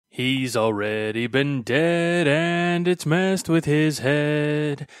He's already been dead and it's messed with his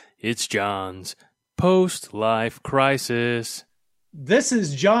head. It's John's post-life crisis. This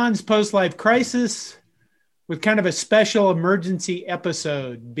is John's post-life crisis with kind of a special emergency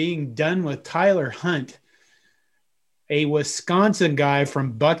episode being done with Tyler Hunt, a Wisconsin guy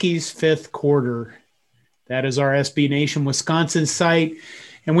from Bucky's Fifth Quarter. That is our SB Nation Wisconsin site.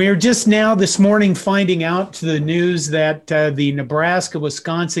 And we are just now this morning finding out to the news that the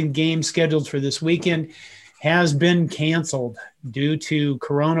Nebraska-Wisconsin game scheduled for this weekend has been canceled due to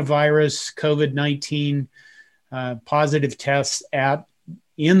coronavirus, COVID-19 positive tests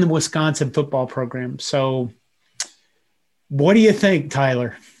in the Wisconsin football program. So what do you think,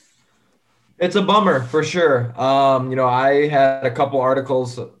 Tyler? It's a bummer for sure. I had a couple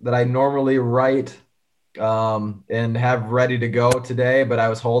articles that I normally write and have ready to go today, but I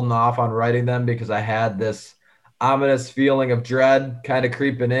was holding off on writing them because I had this ominous feeling of dread kind of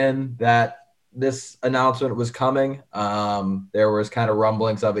creeping in that this announcement was coming. There was kind of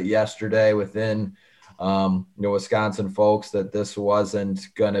rumblings of it yesterday within Wisconsin folks that this wasn't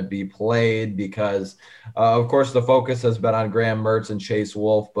going to be played because, of course, the focus has been on Graham Mertz and Chase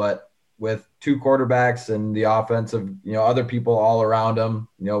Wolf, but with two quarterbacks and the offensive, other people all around them,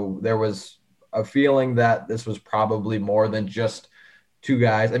 there was a feeling that this was probably more than just two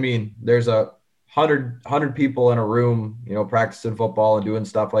guys. I mean, there's 100 people in a room, practicing football and doing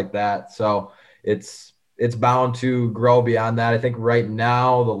stuff like that. So it's bound to grow beyond that. I think right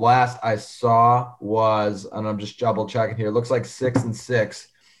now, the last I saw was, and I'm just double checking here, it looks like 6 and 6,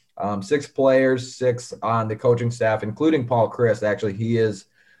 6 players, 6 on the coaching staff, including Paul Chryst. Actually, he is,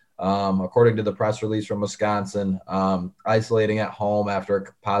 according to the press release from Wisconsin, isolating at home after a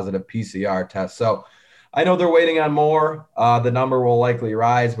positive PCR test. So I know they're waiting on more. The number will likely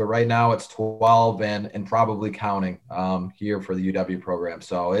rise, but right now it's 12 and probably counting here for the UW program.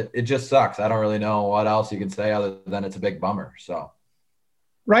 So it just sucks. I don't really know what else you can say other than it's a big bummer. So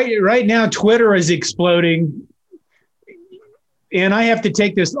right now, Twitter is exploding. And I have to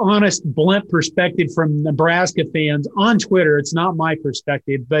take this honest, blunt perspective from Nebraska fans on Twitter. It's not my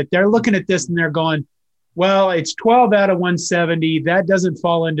perspective, but they're looking at this and they're going, well, it's 12 out of 170. That doesn't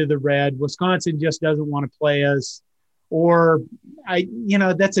fall into the red. Wisconsin just doesn't want to play us. Or, honestly,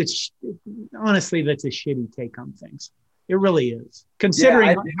 that's a shitty take on things. It really is, considering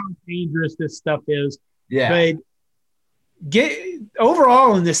how dangerous this stuff is. Yeah. But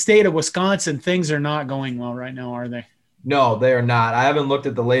overall, in the state of Wisconsin, things are not going well right now, are they? No, they are not. I haven't looked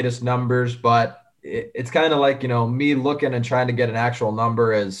at the latest numbers, but it's kind of like, me looking and trying to get an actual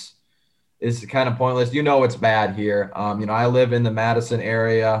number is kind of pointless. It's bad here. I live in the Madison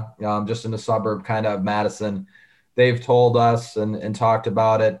area, just in the suburb kind of Madison. They've told us and talked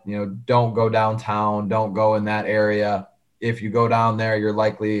about it, don't go downtown, don't go in that area. If you go down there, you're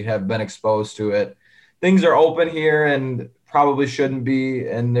likely have been exposed to it. Things are open here and probably shouldn't be,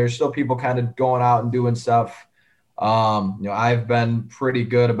 and there's still people kind of going out and doing stuff. I've been pretty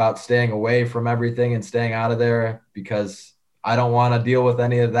good about staying away from everything and staying out of there because I don't want to deal with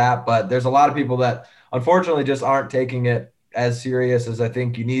any of that. But there's a lot of people that unfortunately just aren't taking it as serious as I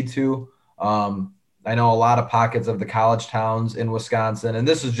think you need to. I know a lot of pockets of the college towns in Wisconsin, and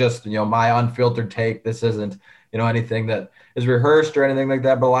this is just, my unfiltered take. This isn't, anything that is rehearsed or anything like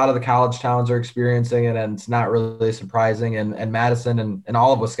that, but a lot of the college towns are experiencing it, and it's not really surprising. And Madison and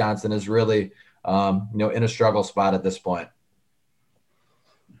all of Wisconsin is really, in a struggle spot at this point.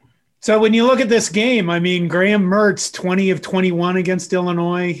 So when you look at this game, I mean, Graham Mertz, 20 of 21 against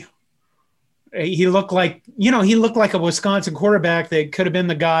Illinois. He looked like a Wisconsin quarterback that could have been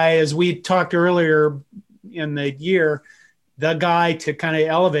the guy, as we talked earlier in the year, the guy to kind of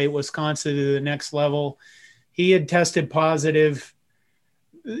elevate Wisconsin to the next level. He had tested positive.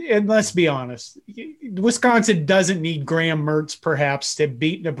 And let's be honest, Wisconsin doesn't need Graham Mertz perhaps to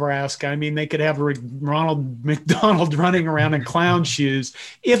beat Nebraska. I mean, they could have Ronald McDonald running around in clown shoes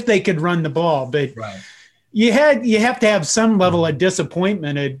if they could run the ball. But right. you have to have some level of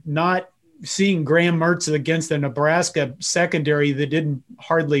disappointment at not seeing Graham Mertz against the Nebraska secondary that didn't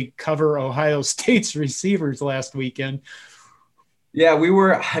hardly cover Ohio State's receivers last weekend. Yeah, we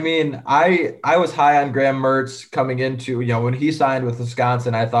were. I mean, I was high on Graham Mertz coming into, when he signed with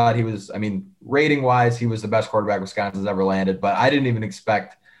Wisconsin. I thought he was, rating wise, he was the best quarterback Wisconsin's ever landed. But I didn't even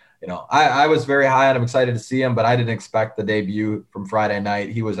expect, I was very high on him, excited to see him, but I didn't expect the debut from Friday night.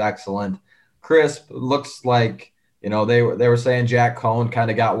 He was excellent. Crisp looks like, they were saying Jack Cohn kind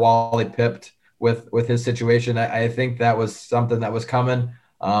of got Wally pipped with his situation. I think that was something that was coming,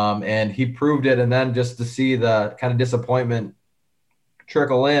 and he proved it. And then just to see the kind of disappointment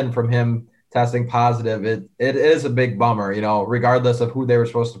trickle in from him testing positive, it is a big bummer, regardless of who they were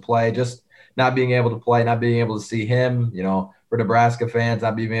supposed to play, just not being able to play, not being able to see him, for Nebraska fans,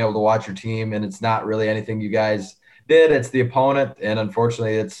 not being able to watch your team. And it's not really anything you guys did. It's the opponent. And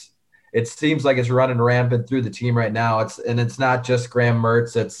unfortunately, it seems like it's running rampant through the team right now. It's not just Graham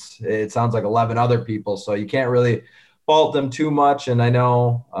Mertz. It sounds like 11 other people. So you can't really fault them too much. And I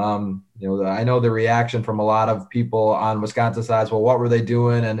know, I know the reaction from a lot of people on Wisconsin side. Well, what were they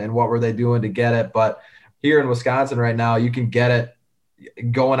doing and what were they doing to get it? But here in Wisconsin right now, you can get it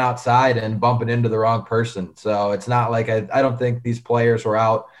going outside and bumping into the wrong person. So it's not like I don't think these players were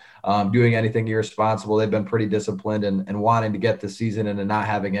out doing anything irresponsible. They've been pretty disciplined and wanting to get the season and not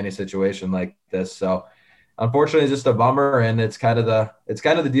having any situation like this. So unfortunately, it's just a bummer, and it's kind of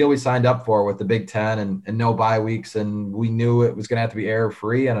the deal we signed up for with the Big Ten and no bye weeks, and we knew it was going to have to be error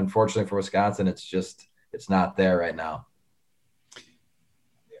free. And unfortunately for Wisconsin, it's not there right now.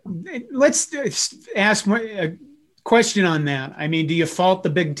 Let's ask a question on that. I mean, do you fault the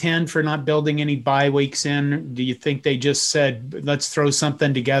Big Ten for not building any bye weeks in? Do you think they just said, let's throw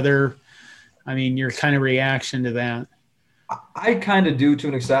something together? I mean, your kind of reaction to that? I kind of do to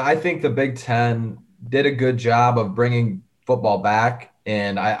an extent. I think the Big Ten did a good job of bringing football back,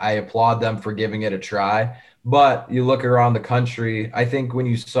 and I applaud them for giving it a try. But you look around the country, I think when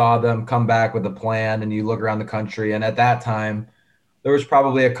you saw them come back with a plan and you look around the country, and at that time, there was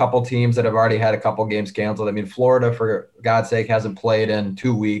probably a couple teams that have already had a couple games canceled. I mean, Florida, for God's sake, hasn't played in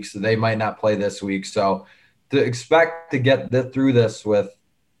 2 weeks. They might not play this week. So to expect to get through this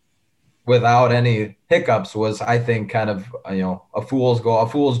without any hiccups was, I think, kind of, a fool's goal, a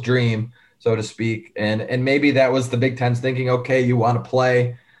fool's dream, so to speak. And maybe that was the Big Ten's thinking, okay, you want to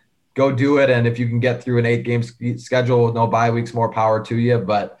play, go do it. And if you can get through an 8-game schedule with no bye weeks, more power to you.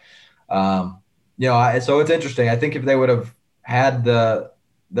 But, so it's interesting. I think if they would have had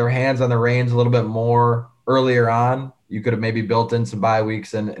their hands on the reins a little bit more earlier on, you could have maybe built in some bye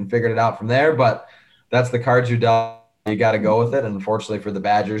weeks and figured it out from there. But that's the cards you dealt. You got to go with it. And unfortunately for the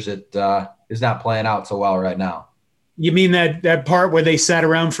Badgers, it is not playing out so well right now. You mean that part where they sat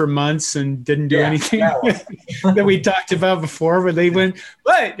around for months and didn't do anything that we talked about before, where they went,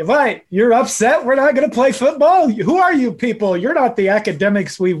 what? You're upset? We're not going to play football? Who are you people? You're not the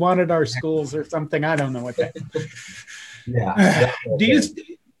academics we wanted our schools or something. I don't know what that Yeah.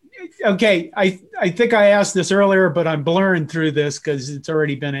 Okay. I think I asked this earlier, but I'm blurring through this because it's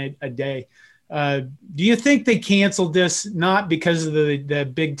already been a day. Do you think they canceled this not because of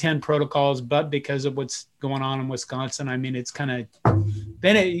the Big Ten protocols, but because of what's going on in Wisconsin? I mean, it's kind of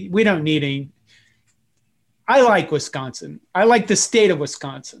we don't need any. I like Wisconsin. I like the state of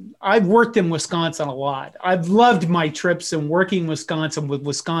Wisconsin. I've worked in Wisconsin a lot. I've loved my trips and working Wisconsin with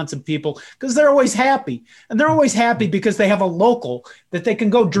Wisconsin people because they're always happy. And they're always happy because they have a local that they can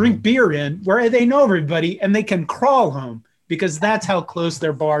go drink beer in where they know everybody and they can crawl home because that's how close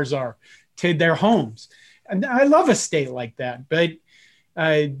their bars are to their homes. And I love a state like that. But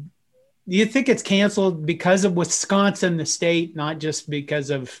do you think it's canceled because of Wisconsin, the state, not just because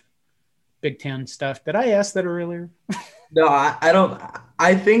of Big Ten stuff? Did I ask that earlier? No, I don't.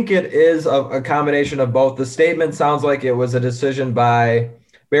 I think it is a combination of both. The statement sounds like it was a decision by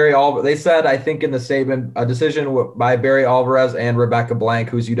Barry Alvarez. They said, I think in the statement, a decision by Barry Alvarez and Rebecca Blank,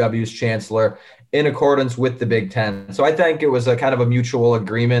 who's UW's chancellor, in accordance with the Big Ten. So I think it was a kind of a mutual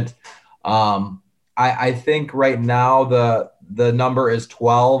agreement. I think right now the number is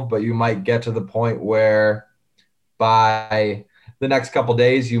 12, but you might get to the point where by the next couple of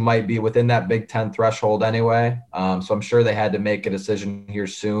days, you might be within that Big Ten threshold anyway. So I'm sure they had to make a decision here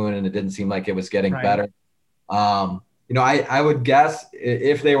soon, and it didn't seem like it was getting better. I would guess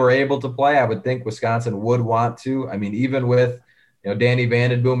if they were able to play, I would think Wisconsin would want to. I mean, even with, Danny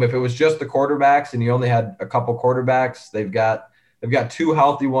Vandenboom, if it was just the quarterbacks and you only had a couple quarterbacks, they've got 2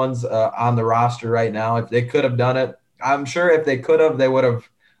 healthy ones on the roster right now. If they could have done it, I'm sure if they could have, they would have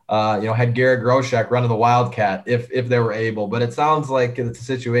had Garrett Groshek running the Wildcat if they were able. But it sounds like it's a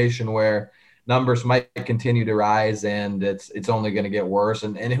situation where numbers might continue to rise and it's only going to get worse.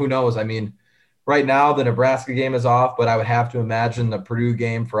 And who knows? I mean, right now the Nebraska game is off, but I would have to imagine the Purdue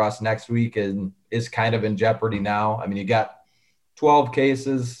game for us next week is kind of in jeopardy now. I mean, you got 12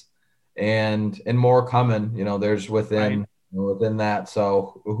 cases and more coming. There's within that.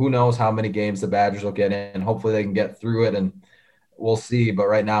 So who knows how many games the Badgers will get in. Hopefully they can get through it, and we'll see. But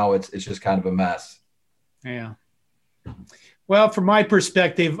right now it's just kind of a mess. Yeah. Well, from my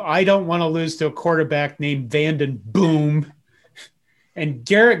perspective, I don't want to lose to a quarterback named Vandenboom. And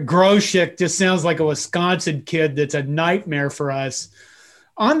Garrett Groshek just sounds like a Wisconsin kid that's a nightmare for us.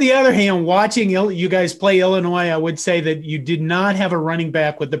 On the other hand, watching you guys play Illinois, I would say that you did not have a running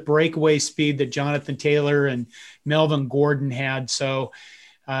back with the breakaway speed that Jonathan Taylor and Melvin Gordon had. So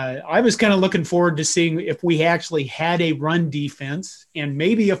I was kind of looking forward to seeing if we actually had a run defense, and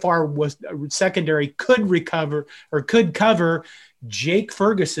maybe if our secondary could recover or could cover Jake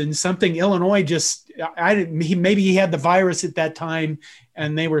Ferguson, something Illinois maybe he had the virus at that time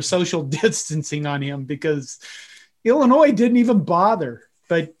and they were social distancing on him because Illinois didn't even bother.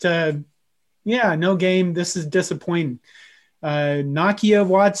 But no game. This is disappointing. Nakia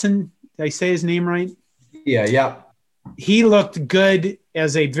Watson, did I say his name right? Yeah. He looked good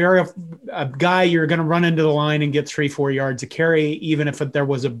as a guy you're going to run into the line and get 3-4 yards of carry, even if there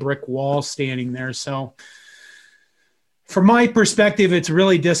was a brick wall standing there. So from my perspective, it's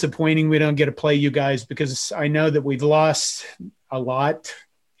really disappointing we don't get to play you guys because I know that we've lost a lot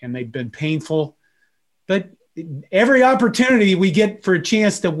and they've been painful. But every opportunity we get for a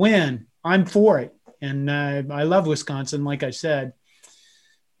chance to win, I'm for it. And I love Wisconsin, like I said.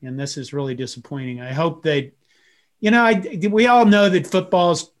 And this is really disappointing. I hope that, we all know that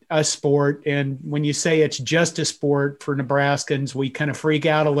football's a sport. And when you say it's just a sport for Nebraskans, we kind of freak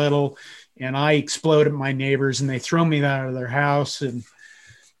out a little. And I explode at my neighbors and they throw me out of their house. And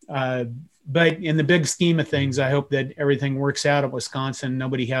but in the big scheme of things, I hope that everything works out at Wisconsin.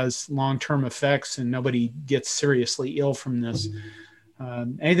 Nobody has long-term effects and nobody gets seriously ill from this.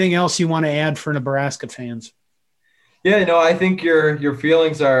 Anything else you want to add for Nebraska fans? Yeah, I think your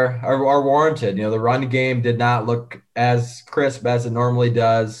feelings are warranted. The run game did not look as crisp as it normally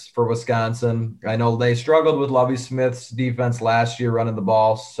does for Wisconsin. I know they struggled with Lovie Smith's defense last year running the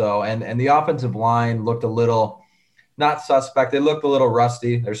ball. So and the offensive line looked a little not suspect. They looked a little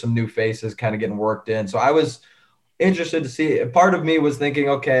rusty. There's some new faces kind of getting worked in. So I was interested to see. Part of me was thinking,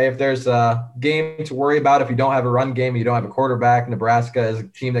 okay, if there's a game to worry about, if you don't have a run game, you don't have a quarterback, Nebraska is a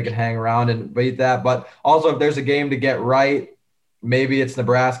team that can hang around and beat that. But also if there's a game to get right, maybe it's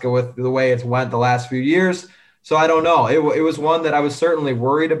Nebraska with the way it's went the last few years. So I don't know. It was one that I was certainly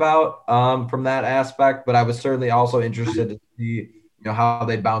worried about from that aspect, but I was certainly also interested to see, how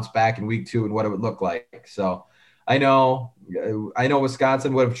they'd bounce back in week 2 and what it would look like. So I know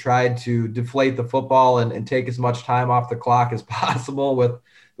Wisconsin would have tried to deflate the football and take as much time off the clock as possible with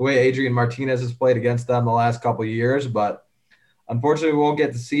the way Adrian Martinez has played against them the last couple of years, but unfortunately we won't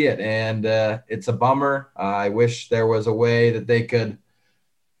get to see it. And it's a bummer. I wish there was a way that they could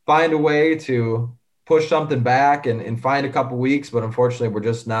find a way to push something back and find a couple weeks, but unfortunately we're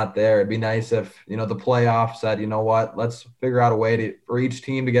just not there. It'd be nice if, the playoff said, let's figure out a way for each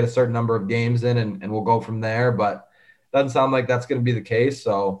team to get a certain number of games in and we'll go from there. But it doesn't sound like that's going to be the case.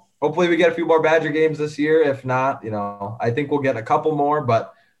 So hopefully we get a few more Badger games this year. If not, I think we'll get a couple more,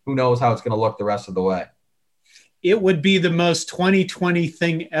 but who knows how it's going to look the rest of the way. It would be the most 2020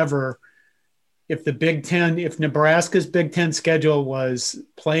 thing ever if if Nebraska's Big Ten schedule was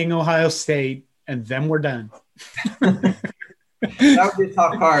playing Ohio State and then we're done. That would be a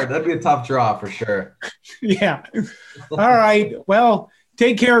tough card. That'd be a tough draw for sure. Yeah. All right. Well,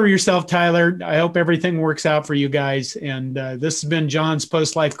 take care of yourself, Tyler. I hope everything works out for you guys. And this has been John's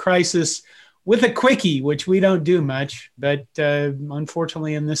Post-Life Crisis with a quickie, which we don't do much, but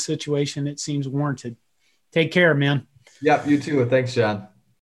unfortunately in this situation, it seems warranted. Take care, man. Yep, you too. Thanks, John.